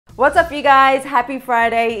What's up, you guys? Happy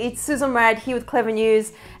Friday. It's Sussan Mourad here with Clevver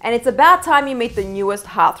News, and it's about time you meet the newest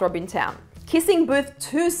heartthrob in town. Kissing Booth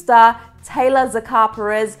 2-star Taylor Zakhar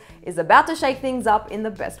Perez is about to shake things up in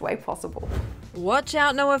the best way possible. Watch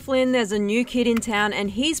out, Noah Flynn, there's a new kid in town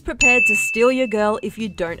and he's prepared to steal your girl if you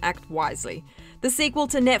don't act wisely. The sequel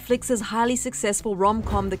to Netflix's highly successful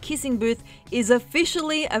rom-com The Kissing Booth is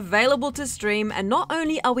officially available to stream, and not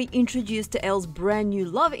only are we introduced to Elle's brand new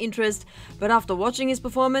love interest, but after watching his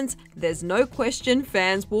performance, there's no question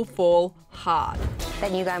fans will fall hard.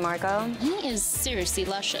 That new guy, Marco? He is seriously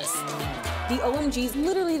luscious. The OMGs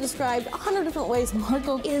literally described 100 different ways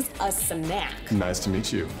Marco is a snack. Nice to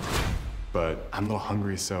meet you. But I'm a little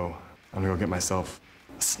hungry, so I'm gonna go get myself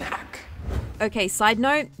a snack. Okay, side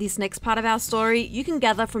note, this next part of our story you can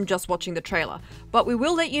gather from just watching the trailer, but we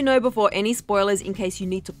will let you know before any spoilers in case you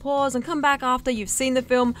need to pause and come back after you've seen the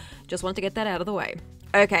film. Just want to get that out of the way.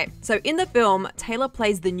 Okay, so in the film, Taylor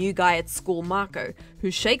plays the new guy at school, Marco,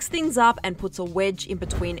 who shakes things up and puts a wedge in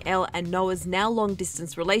between Elle and Noah's now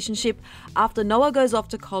long-distance relationship after Noah goes off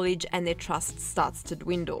to college and their trust starts to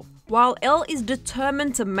dwindle. While Elle is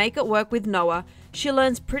determined to make it work with Noah, she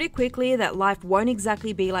learns pretty quickly that life won't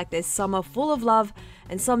exactly be like their summer full of love,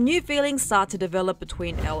 and some new feelings start to develop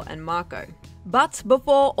between Elle and Marco. But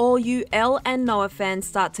before all you Elle and Noah fans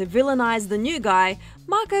start to villainize the new guy,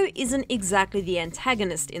 Marco isn't exactly the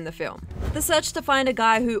antagonist in the film. The search to find a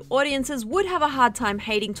guy who audiences would have a hard time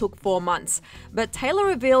hating took 4 months, but Taylor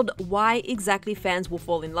revealed why exactly fans will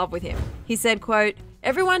fall in love with him. He said, quote,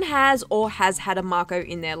 "Everyone has or has had a Marco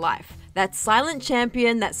in their life. That silent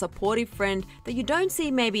champion, that supportive friend that you don't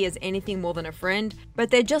see maybe as anything more than a friend,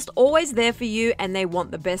 but they're just always there for you and they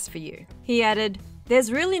want the best for you." He added,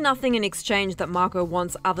 "There's really nothing in exchange that Marco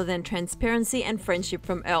wants other than transparency and friendship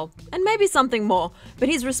from Elle, and maybe something more, but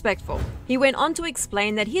he's respectful." He went on to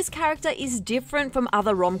explain that his character is different from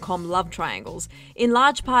other rom-com love triangles, in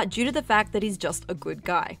large part due to the fact that he's just a good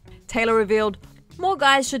guy. Taylor revealed, "More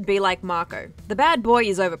guys should be like Marco. The bad boy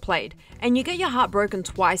is overplayed, and you get your heart broken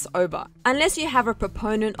twice over, unless you have a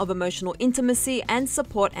proponent of emotional intimacy and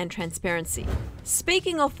support and transparency."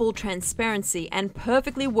 Speaking of full transparency and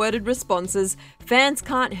perfectly worded responses, fans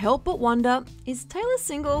can't help but wonder, is Taylor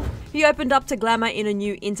single? He opened up to Glamour in a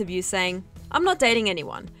new interview saying, "I'm not dating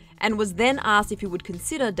anyone," and was then asked if he would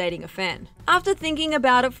consider dating a fan. After thinking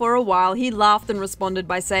about it for a while, he laughed and responded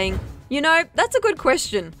by saying, "You know, that's a good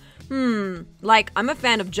question. Like, I'm a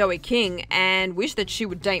fan of Joey King and wish that she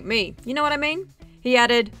would date me. You know what I mean?" He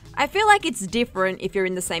added, "I feel like it's different if you're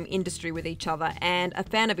in the same industry with each other and a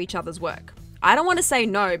fan of each other's work. I don't want to say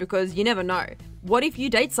no because you never know. What if you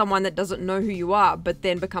date someone that doesn't know who you are but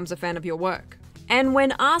then becomes a fan of your work?" And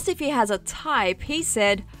when asked if he has a type, he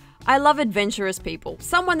said, "I love adventurous people,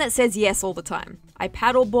 someone that says yes all the time. I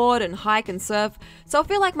paddleboard and hike and surf, so I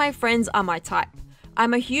feel like my friends are my type.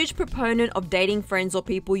 I'm a huge proponent of dating friends or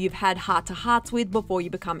people you've had heart-to-hearts with before you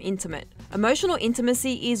become intimate. Emotional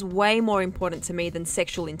intimacy is way more important to me than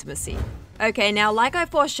sexual intimacy." Okay, now like I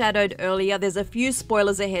foreshadowed earlier, there's a few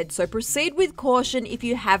spoilers ahead, so proceed with caution if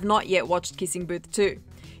you have not yet watched Kissing Booth 2.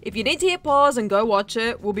 If you need to hit pause and go watch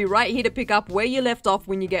it, we'll be right here to pick up where you left off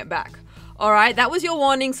when you get back. Alright, that was your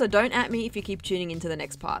warning, so don't at me if you keep tuning into the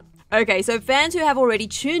next part. Okay, so fans who have already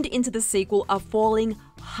tuned into the sequel are falling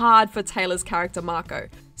hard for Taylor's character Marco.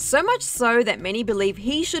 So much so that many believe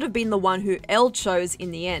he should have been the one who Elle chose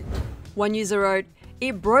in the end. One user wrote,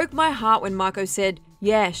 "It broke my heart when Marco said,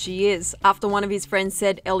 'Yeah, she is,' after one of his friends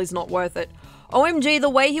said Elle is not worth it. OMG, the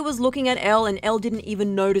way he was looking at Elle and Elle didn't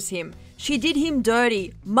even notice him. She did him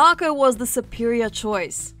dirty. Marco was the superior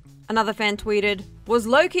choice." Another fan tweeted, "Was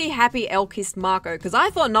low-key happy Elle kissed Marco because I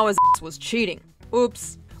thought Noah's was cheating.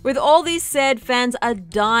 Oops." With all this said, fans are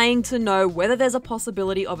dying to know whether there's a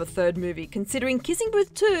possibility of a third movie, considering Kissing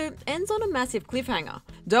Booth 2 ends on a massive cliffhanger.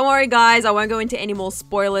 Don't worry guys, I won't go into any more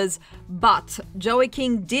spoilers, but Joey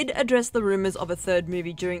King did address the rumors of a third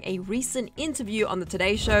movie during a recent interview on the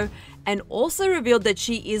Today Show, and also revealed that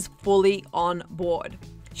she is fully on board.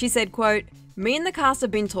 She said, quote, "Me and the cast have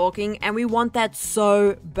been talking and we want that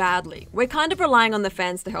so badly. We're kind of relying on the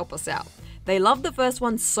fans to help us out. They loved the first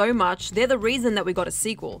one so much, they're the reason that we got a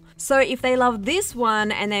sequel. So if they love this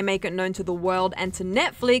one and they make it known to the world and to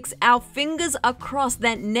Netflix, our fingers are crossed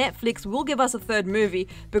that Netflix will give us a third movie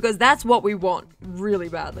because that's what we want, really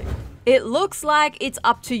badly." It looks like it's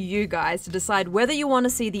up to you guys to decide whether you want to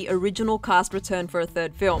see the original cast return for a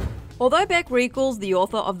third film. Although Beck Rickles, the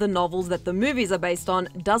author of the novels that the movies are based on,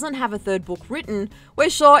 doesn't have a third book written, we're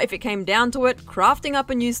sure if it came down to it, crafting up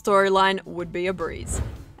a new storyline would be a breeze.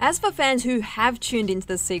 As for fans who have tuned into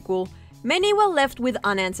the sequel, many were left with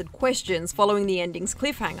unanswered questions following the ending's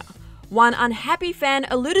cliffhanger. One unhappy fan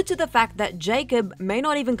alluded to the fact that Jacob may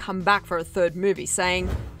not even come back for a third movie, saying,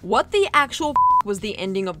 "What the actual was the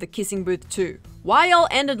ending of The Kissing Booth 2? Why y'all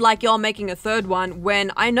ended like y'all making a third one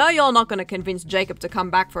when I know y'all not gonna convince Jacob to come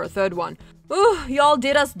back for a third one? Ooh, y'all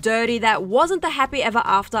did us dirty. That wasn't the happy ever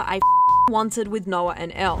after I wanted with Noah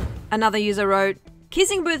and Elle." Another user wrote,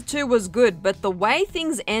 "Kissing Booth 2 was good, but the way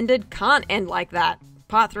things ended can't end like that.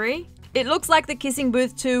 Part 3? It looks like The Kissing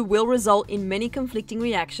Booth 2 will result in many conflicting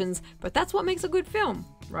reactions, but that's what makes a good film,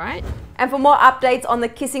 right?" And for more updates on The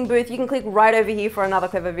Kissing Booth, you can click right over here for another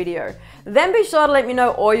Clevver video. Then be sure to let me know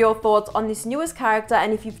all your thoughts on this newest character,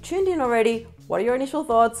 and if you've tuned in already, what are your initial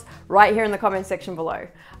thoughts? Right here in the comment section below.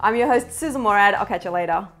 I'm your host, Sussan Mourad. I'll catch you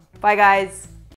later. Bye guys.